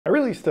I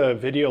released a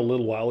video a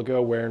little while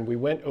ago wherein we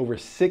went over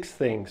 6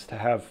 things to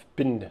have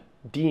been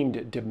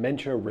deemed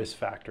dementia risk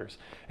factors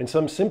and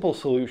some simple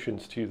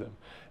solutions to them.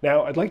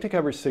 Now, I'd like to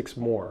cover 6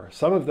 more.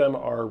 Some of them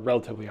are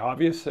relatively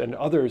obvious and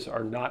others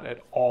are not at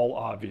all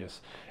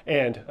obvious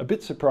and a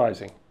bit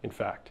surprising, in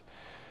fact.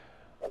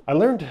 I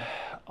learned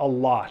a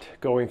lot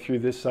going through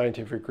this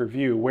scientific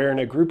review, wherein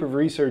a group of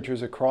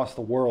researchers across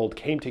the world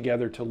came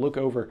together to look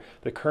over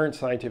the current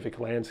scientific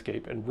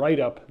landscape and write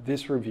up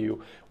this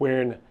review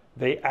wherein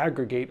they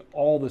aggregate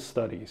all the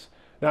studies.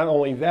 Not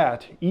only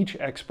that, each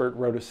expert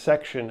wrote a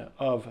section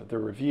of the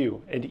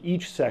review, and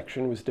each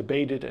section was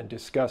debated and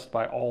discussed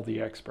by all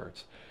the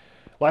experts.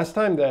 Last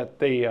time that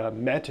they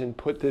met and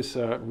put this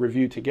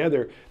review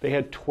together, they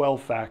had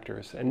 12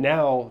 factors, and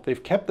now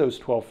they've kept those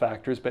 12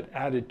 factors but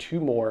added 2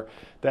 more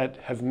that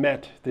have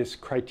met this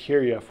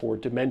criteria for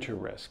dementia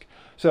risk.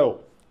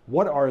 So,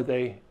 what are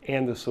they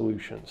and the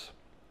solutions?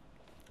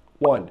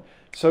 1.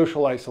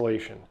 Social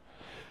isolation.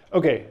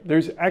 Okay,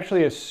 there's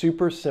actually a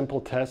super simple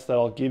test that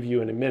I'll give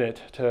you in a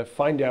minute to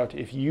find out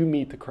if you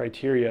meet the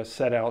criteria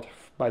set out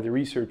by the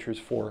researchers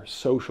for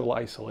social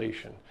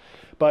isolation.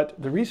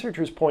 But the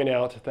researchers point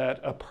out that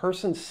a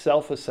person's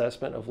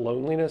self-assessment of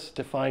loneliness,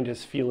 defined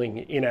as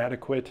feeling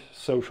inadequate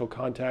social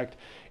contact,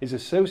 is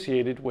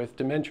associated with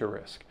dementia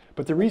risk.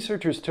 But the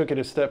researchers took it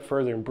a step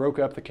further and broke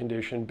up the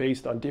condition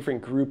based on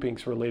different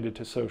groupings related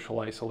to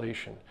social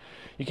isolation.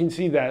 You can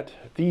see that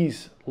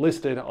these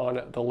listed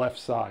on the left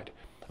side.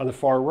 On the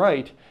far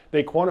right,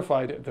 they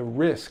quantified the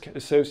risk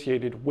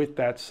associated with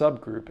that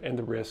subgroup and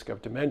the risk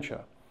of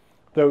dementia.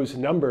 Those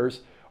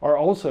numbers are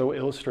also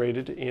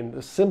illustrated in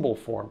the symbol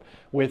form,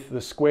 with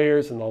the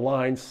squares and the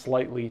lines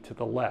slightly to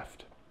the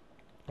left.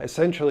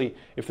 Essentially,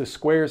 if the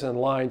squares and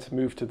lines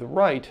move to the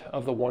right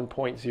of the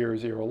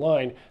 1.00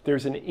 line,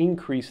 there's an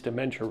increased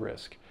dementia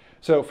risk.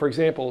 So, for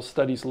example,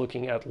 studies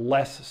looking at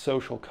less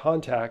social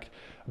contact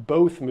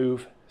both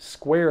move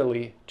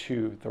squarely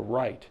to the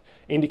right,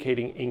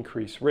 indicating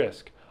increased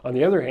risk. On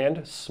the other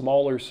hand,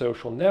 smaller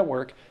social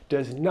network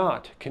does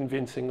not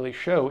convincingly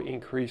show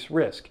increased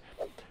risk.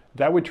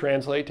 That would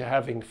translate to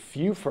having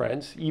few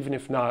friends, even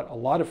if not a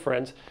lot of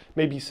friends,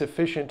 may be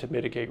sufficient to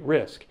mitigate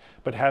risk.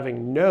 But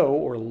having no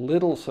or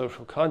little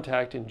social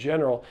contact in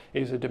general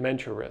is a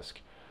dementia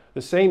risk.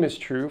 The same is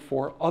true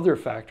for other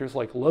factors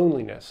like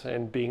loneliness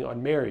and being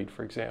unmarried,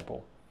 for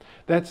example.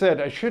 That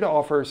said, I should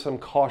offer some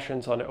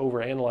cautions on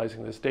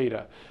overanalyzing this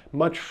data.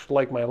 Much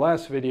like my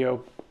last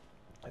video,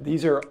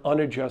 these are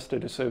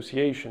unadjusted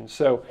associations,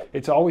 so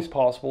it's always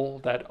possible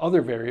that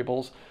other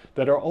variables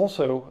that are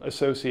also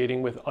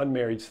associating with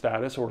unmarried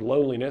status or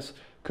loneliness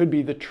could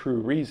be the true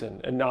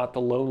reason and not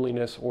the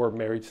loneliness or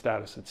married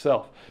status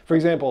itself. For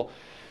example,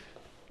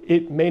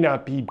 it may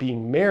not be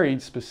being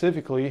married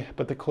specifically,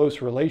 but the close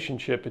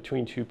relationship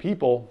between 2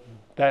 people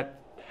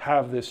that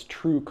have this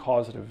true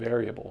causative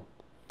variable.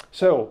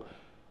 So,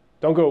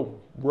 don't go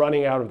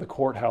running out of the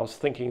courthouse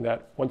thinking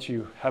that once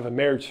you have a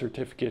marriage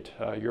certificate,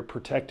 you're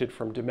protected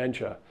from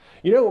dementia.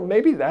 You know,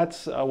 maybe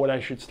that's what I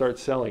should start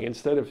selling.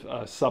 Instead of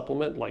a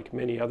supplement like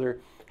many other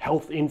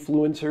health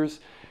influencers,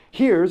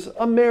 here's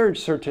a marriage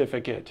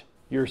certificate.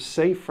 You're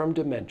safe from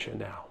dementia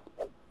now.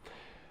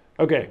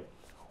 Okay,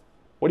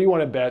 what do you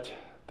want to bet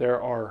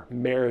there are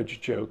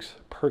marriage jokes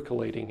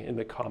percolating in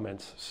the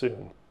comments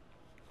soon?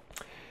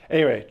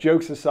 Anyway,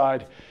 jokes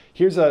aside,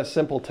 here's a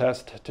simple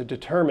test to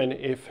determine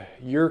if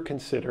you're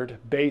considered,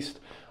 based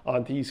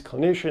on these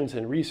clinicians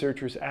and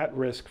researchers, at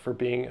risk for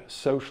being a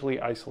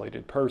socially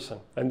isolated person,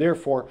 and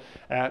therefore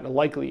at a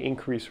likely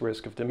increased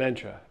risk of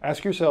dementia.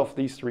 Ask yourself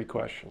these 3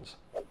 questions.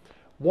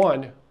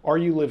 1, are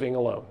you living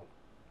alone?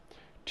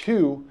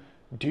 2,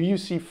 do you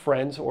see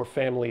friends or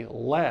family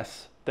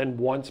less than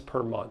once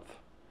per month?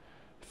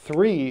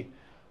 3,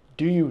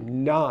 do you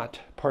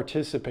not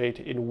participate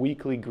in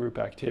weekly group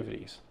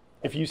activities?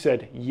 If you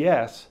said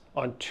yes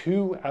on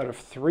 2 out of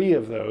 3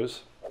 of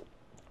those,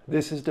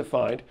 this is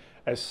defined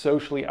as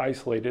socially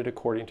isolated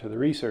according to the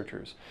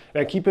researchers.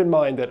 Now keep in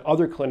mind that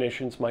other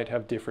clinicians might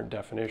have different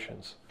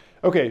definitions.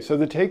 Okay, so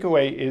the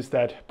takeaway is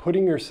that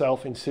putting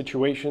yourself in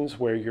situations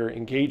where you're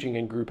engaging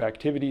in group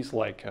activities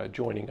like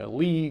joining a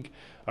league,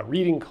 a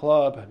reading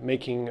club,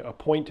 making a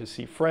point to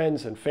see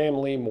friends and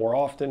family more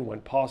often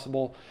when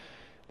possible.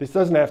 This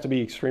doesn't have to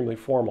be extremely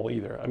formal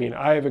either. I mean,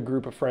 I have a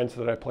group of friends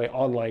that I play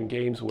online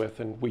games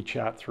with and we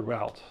chat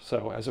throughout,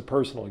 so as a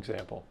personal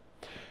example.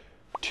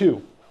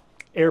 2,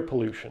 air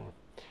pollution.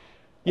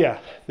 Yeah,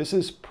 this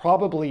is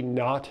probably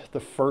not the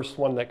first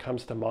one that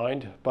comes to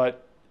mind,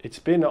 but it's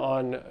been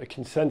on a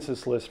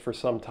consensus list for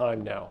some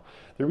time now.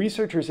 The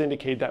researchers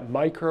indicate that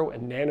micro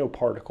and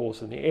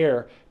nanoparticles in the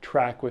air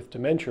track with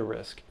dementia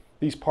risk.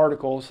 These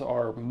particles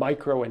are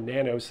micro and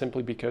nano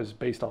simply because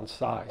based on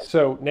size.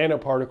 So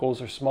nanoparticles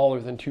are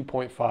smaller than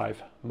 2.5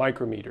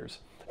 micrometers,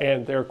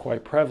 and they're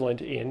quite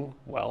prevalent in,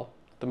 well,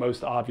 the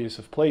most obvious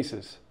of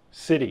places,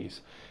 cities,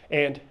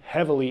 and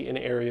heavily in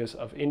areas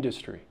of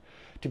industry.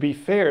 To be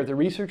fair, the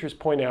researchers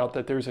point out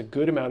that there's a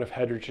good amount of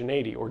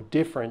heterogeneity or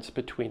difference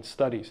between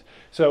studies.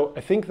 So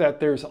I think that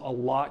there's a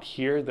lot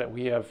here that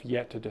we have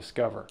yet to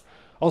discover.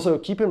 Also,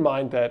 keep in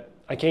mind that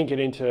I can't get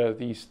into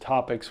these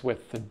topics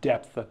with the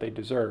depth that they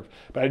deserve,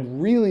 but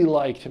I'd really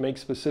like to make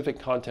specific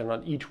content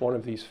on each one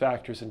of these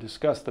factors and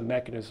discuss the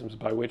mechanisms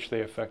by which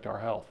they affect our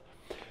health.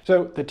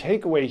 So the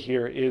takeaway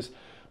here is,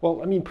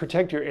 well,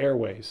 protect your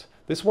airways.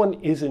 This one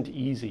isn't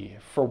easy.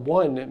 For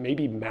one,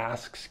 maybe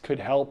masks could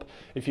help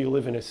if you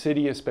live in a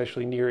city,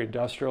 especially near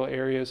industrial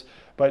areas,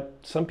 but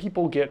some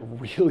people get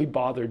really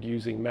bothered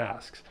using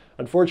masks.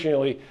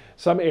 Unfortunately,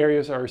 some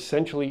areas are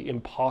essentially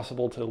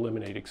impossible to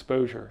eliminate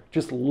exposure.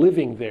 Just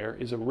living there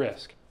is a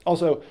risk.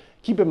 Also,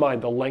 keep in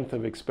mind the length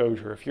of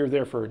exposure. If you're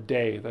there for a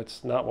day,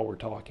 that's not what we're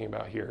talking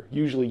about here.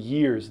 Usually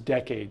years,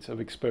 decades of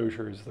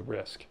exposure is the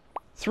risk.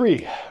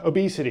 3,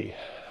 obesity.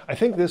 I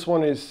think this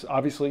one is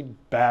obviously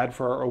bad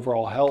for our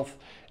overall health,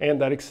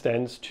 and that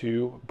extends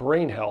to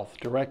brain health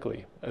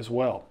directly as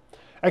well.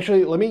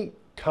 Actually, let me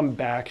come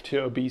back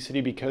to obesity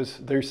because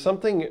there's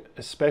something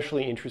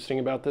especially interesting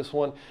about this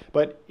one,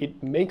 but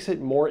it makes it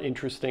more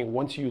interesting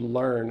once you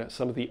learn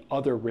some of the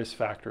other risk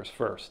factors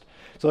first.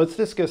 So let's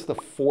discuss the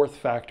 4th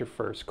factor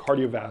first,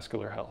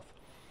 cardiovascular health.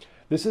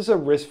 This is a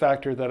risk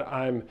factor that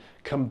I'm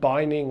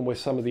combining with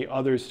some of the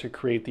others to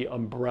create the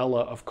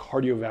umbrella of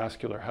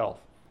cardiovascular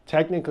health.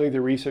 Technically,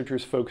 the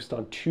researchers focused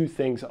on 2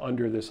 things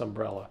under this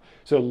umbrella.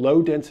 So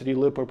low density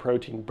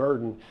lipoprotein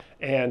burden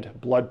and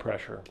blood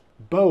pressure.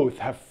 Both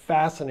have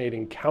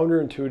fascinating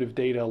counterintuitive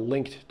data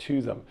linked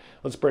to them.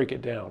 Let's break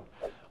it down.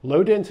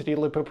 Low density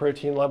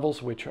lipoprotein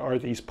levels, which are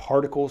these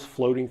particles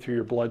floating through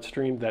your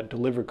bloodstream that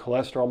deliver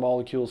cholesterol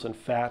molecules and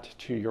fat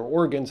to your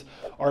organs,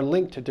 are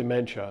linked to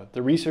dementia.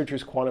 The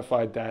researchers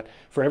quantified that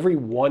for every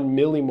 1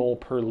 millimole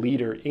per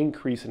liter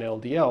increase in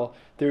LDL,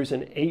 there's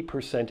an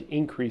 8%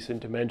 increase in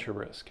dementia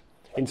risk.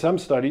 In some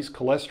studies,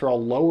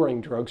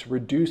 cholesterol-lowering drugs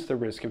reduce the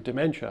risk of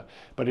dementia,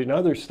 but in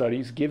other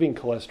studies, giving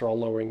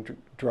cholesterol-lowering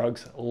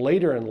drugs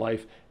later in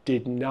life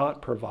did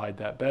not provide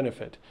that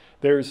benefit.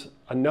 There's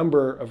a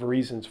number of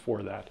reasons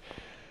for that,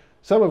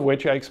 some of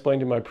which I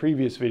explained in my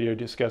previous video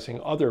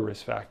discussing other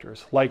risk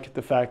factors, like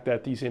the fact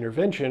that these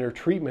intervention or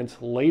treatments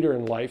later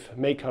in life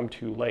may come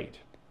too late.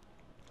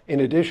 In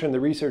addition, the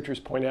researchers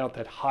point out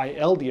that high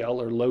LDL,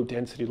 or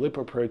low-density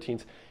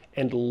lipoproteins,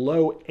 and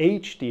low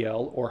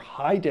HDL, or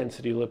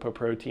high-density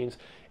lipoproteins,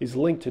 is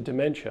linked to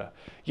dementia,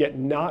 yet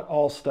not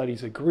all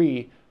studies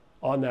agree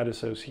on that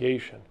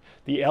association.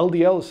 The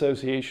LDL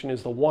association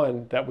is the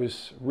one that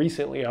was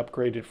recently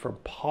upgraded from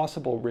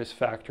possible risk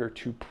factor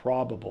to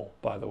probable,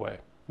 by the way.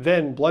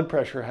 Then blood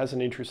pressure has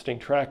an interesting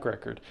track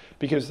record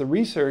because the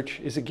research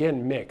is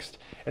again mixed,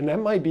 and that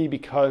might be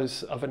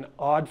because of an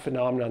odd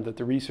phenomenon that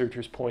the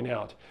researchers point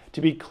out.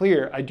 To be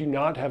clear, I do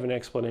not have an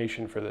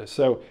explanation for this,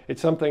 so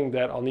it's something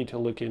that I'll need to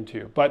look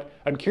into, but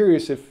I'm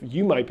curious if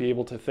you might be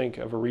able to think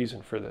of a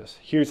reason for this.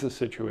 Here's the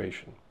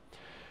situation.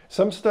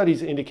 Some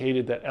studies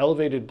indicated that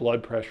elevated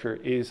blood pressure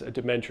is a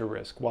dementia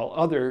risk, while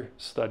other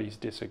studies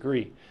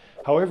disagree.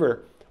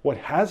 However, what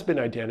has been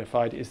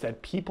identified is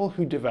that people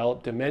who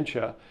develop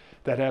dementia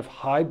that have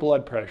high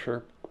blood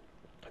pressure,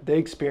 they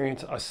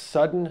experience a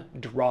sudden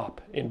drop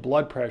in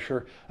blood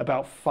pressure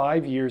about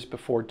 5 years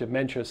before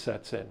dementia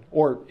sets in,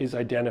 or is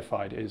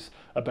identified is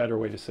a better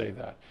way to say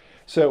that.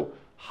 So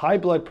high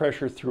blood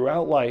pressure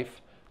throughout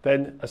life,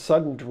 then a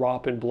sudden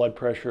drop in blood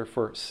pressure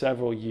for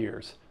several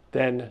years,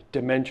 then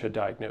dementia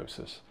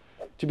diagnosis.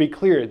 To be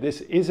clear,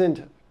 this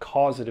isn't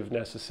causative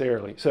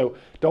necessarily. So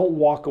don't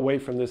walk away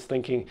from this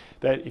thinking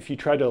that if you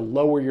try to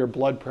lower your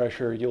blood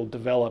pressure, you'll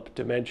develop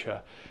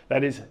dementia.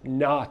 That is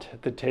not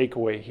the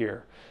takeaway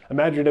here.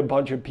 Imagine a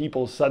bunch of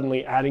people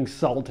suddenly adding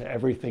salt to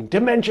everything.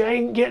 Dementia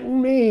ain't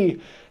getting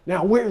me.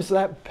 Now where's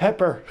that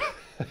pepper?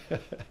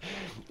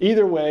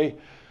 Either way,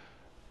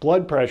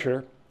 blood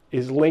pressure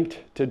is linked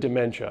to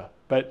dementia.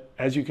 But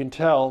as you can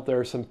tell, there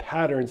are some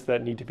patterns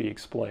that need to be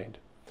explained.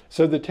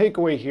 So the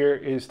takeaway here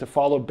is to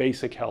follow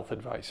basic health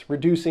advice,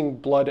 reducing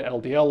blood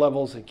LDL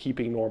levels and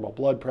keeping normal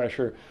blood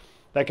pressure.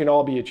 That can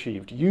all be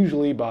achieved,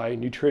 usually by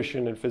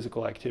nutrition and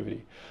physical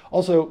activity.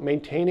 Also,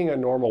 maintaining a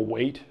normal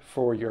weight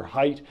for your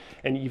height,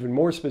 and even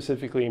more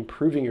specifically,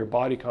 improving your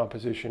body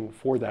composition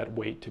for that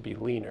weight to be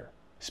leaner.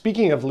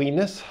 Speaking of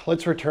leanness,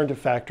 let's return to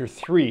factor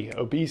 3,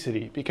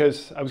 obesity,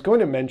 because I was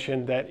going to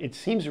mention that it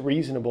seems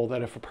reasonable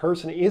that if a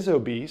person is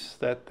obese,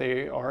 that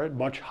they are at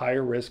much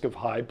higher risk of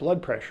high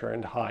blood pressure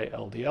and high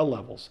LDL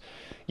levels.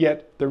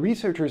 Yet the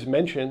researchers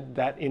mentioned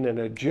that in an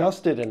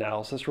adjusted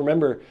analysis,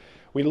 remember,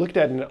 we looked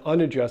at an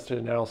unadjusted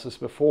analysis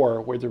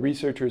before where the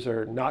researchers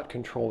are not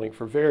controlling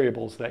for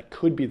variables that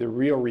could be the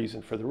real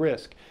reason for the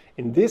risk.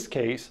 In this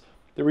case,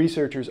 the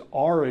researchers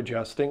are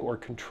adjusting or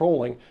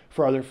controlling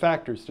for other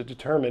factors to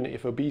determine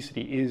if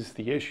obesity is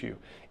the issue,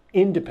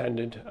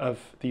 independent of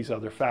these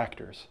other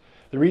factors.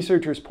 The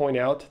researchers point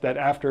out that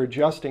after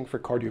adjusting for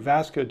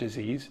cardiovascular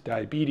disease,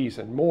 diabetes,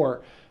 and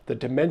more, the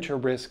dementia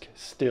risk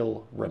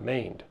still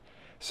remained.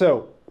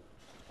 So,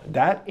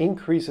 That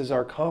increases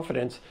our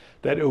confidence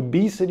that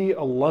obesity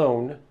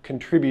alone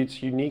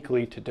contributes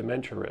uniquely to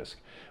dementia risk.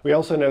 We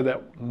also know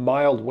that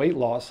mild weight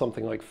loss,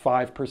 something like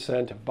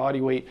 5% of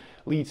body weight,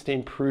 leads to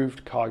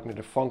improved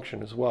cognitive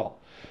function as well.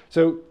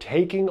 So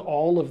taking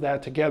all of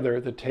that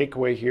together, the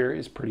takeaway here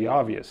is pretty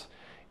obvious.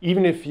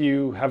 Even if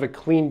you have a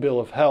clean bill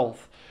of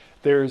health,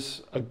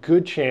 there's a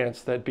good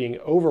chance that being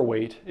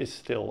overweight is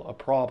still a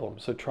problem.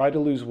 So try to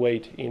lose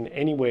weight in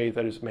any way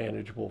that is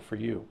manageable for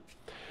you.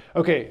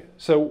 Okay,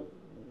 so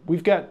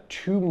we've got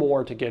two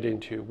more to get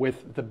into,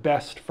 with the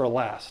best for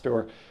last,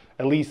 or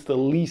at least the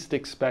least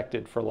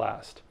expected for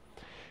last.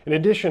 In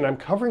addition, I'm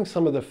covering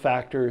some of the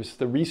factors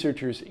the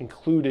researchers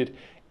included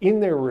in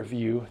their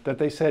review that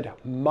they said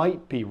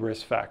might be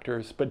risk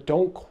factors, but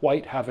don't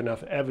quite have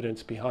enough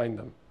evidence behind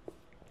them.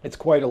 It's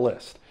quite a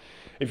list.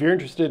 If you're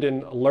interested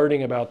in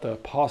learning about the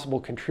possible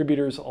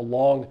contributors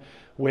along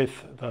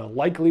with the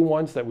likely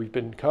ones that we've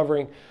been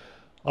covering,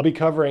 I'll be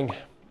covering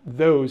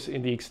those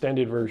in the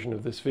extended version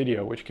of this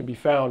video, which can be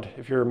found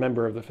if you're a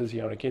member of the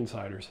Physionic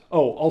Insiders.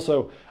 Oh,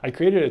 also, I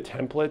created a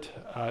template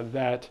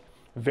that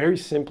very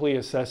simply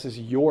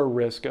assesses your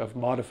risk of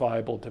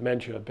modifiable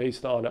dementia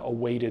based on a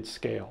weighted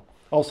scale.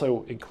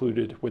 Also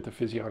included with the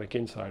Physionic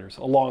Insiders,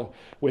 along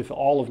with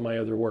all of my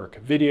other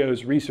work,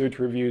 videos, research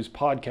reviews,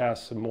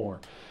 podcasts, and more.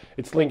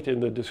 It's linked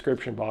in the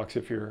description box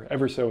if you're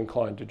ever so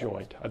inclined to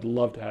join. I'd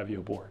love to have you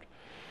aboard.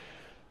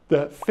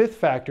 The fifth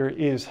factor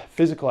is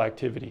physical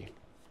activity.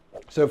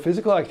 So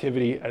physical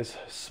activity, as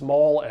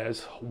small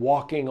as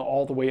walking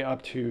all the way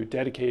up to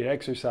dedicated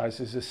exercise,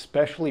 is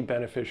especially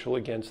beneficial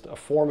against a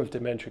form of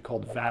dementia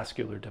called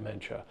vascular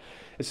dementia.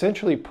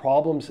 Essentially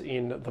problems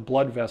in the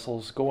blood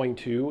vessels going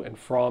to and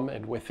from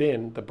and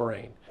within the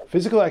brain.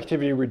 Physical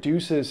activity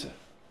reduces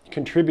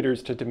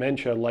contributors to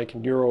dementia like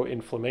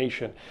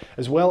neuroinflammation,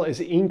 as well as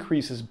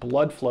increases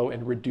blood flow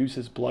and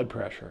reduces blood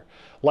pressure,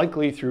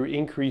 likely through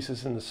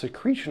increases in the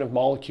secretion of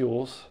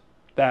molecules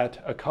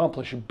that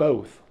accomplish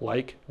both,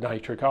 like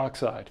nitric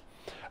oxide.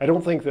 I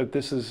don't think that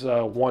this is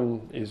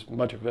one is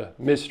much of a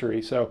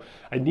mystery, so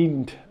I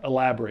needn't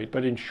elaborate.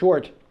 But in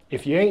short,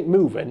 if you ain't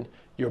moving,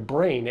 your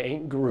brain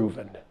ain't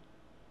grooving.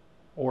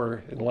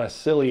 Or in less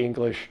silly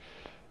English,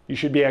 you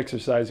should be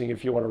exercising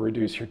if you want to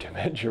reduce your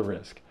dementia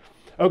risk.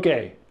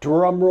 Okay,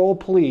 drum roll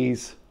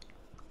please.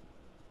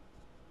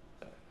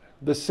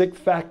 The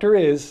sixth factor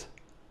is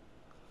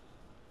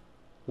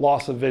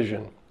loss of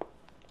vision.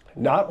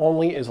 Not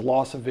only is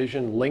loss of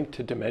vision linked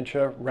to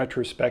dementia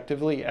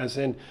retrospectively, as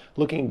in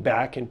looking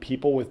back in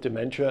people with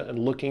dementia and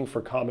looking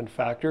for common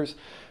factors,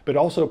 but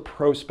also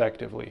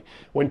prospectively.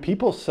 When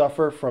people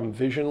suffer from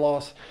vision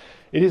loss,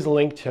 it is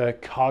linked to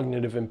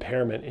cognitive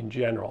impairment in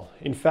general.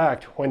 In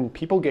fact, when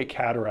people get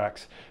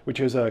cataracts, which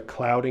is a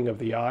clouding of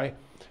the eye,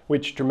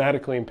 which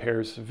dramatically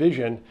impairs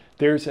vision,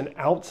 there's an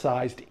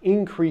outsized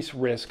increased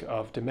risk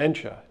of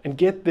dementia. And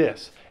get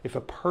this, if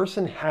a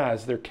person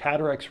has their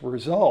cataracts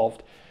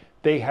resolved,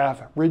 they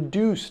have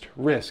reduced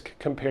risk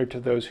compared to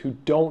those who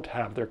don't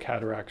have their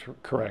cataracts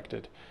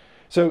corrected.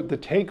 So the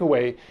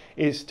takeaway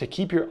is to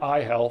keep your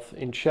eye health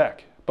in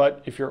check.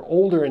 But if you're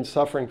older and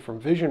suffering from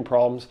vision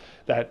problems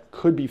that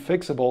could be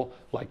fixable,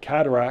 like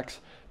cataracts,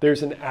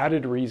 there's an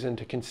added reason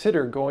to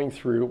consider going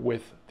through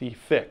with the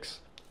fix.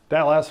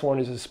 That last one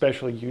is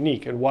especially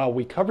unique, and while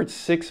we covered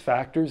 6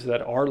 factors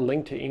that are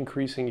linked to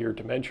increasing your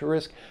dementia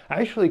risk, I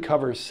actually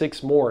cover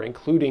 6 more,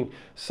 including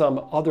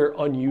some other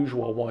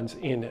unusual ones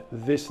in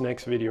this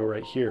next video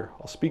right here.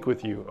 I'll speak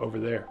with you over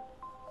there.